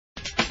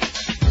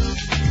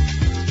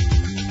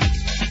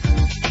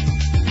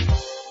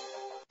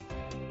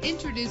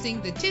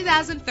Introducing the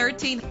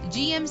 2013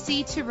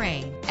 GMC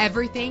Terrain.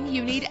 Everything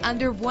you need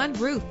under one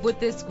roof with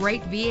this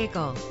great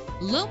vehicle.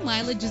 Low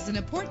mileage is an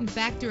important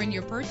factor in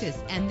your purchase,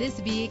 and this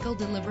vehicle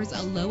delivers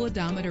a low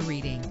odometer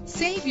reading.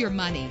 Save your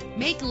money.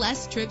 Make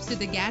less trips to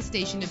the gas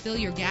station to fill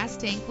your gas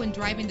tank when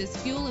driving this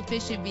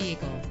fuel-efficient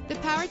vehicle. The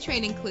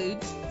powertrain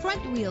includes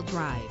front-wheel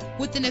drive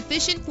with an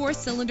efficient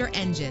 4-cylinder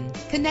engine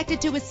connected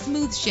to a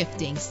smooth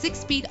shifting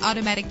 6-speed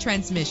automatic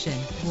transmission.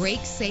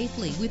 Brake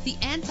safely with the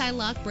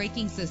anti-lock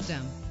braking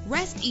system.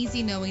 Rest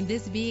easy knowing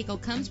this vehicle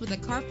comes with a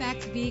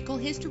Carfax Vehicle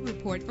History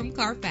Report from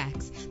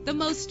Carfax, the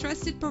most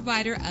trusted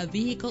provider of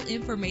vehicle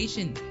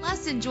information.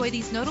 Plus, enjoy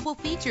these notable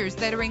features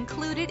that are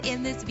included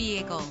in this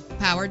vehicle: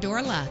 power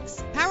door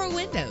locks, power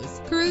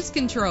windows, cruise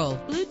control,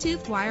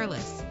 Bluetooth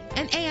wireless,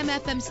 an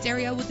AM/FM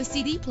stereo with a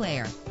CD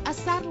player, a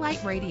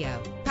satellite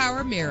radio,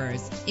 power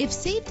mirrors. If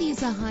safety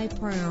is a high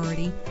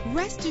priority,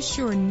 rest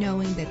assured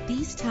knowing that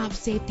these top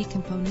safety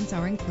components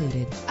are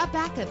included: a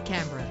backup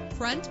camera,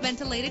 front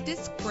ventilated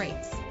disc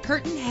brakes,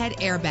 curtain head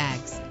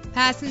airbags,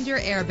 passenger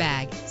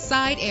airbag,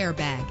 side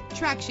airbag,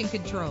 traction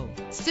control,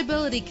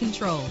 stability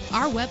control.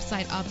 Our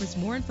website offers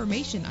more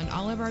information on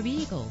all of our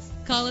vehicles.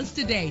 Call us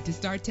today to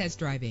start test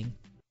driving.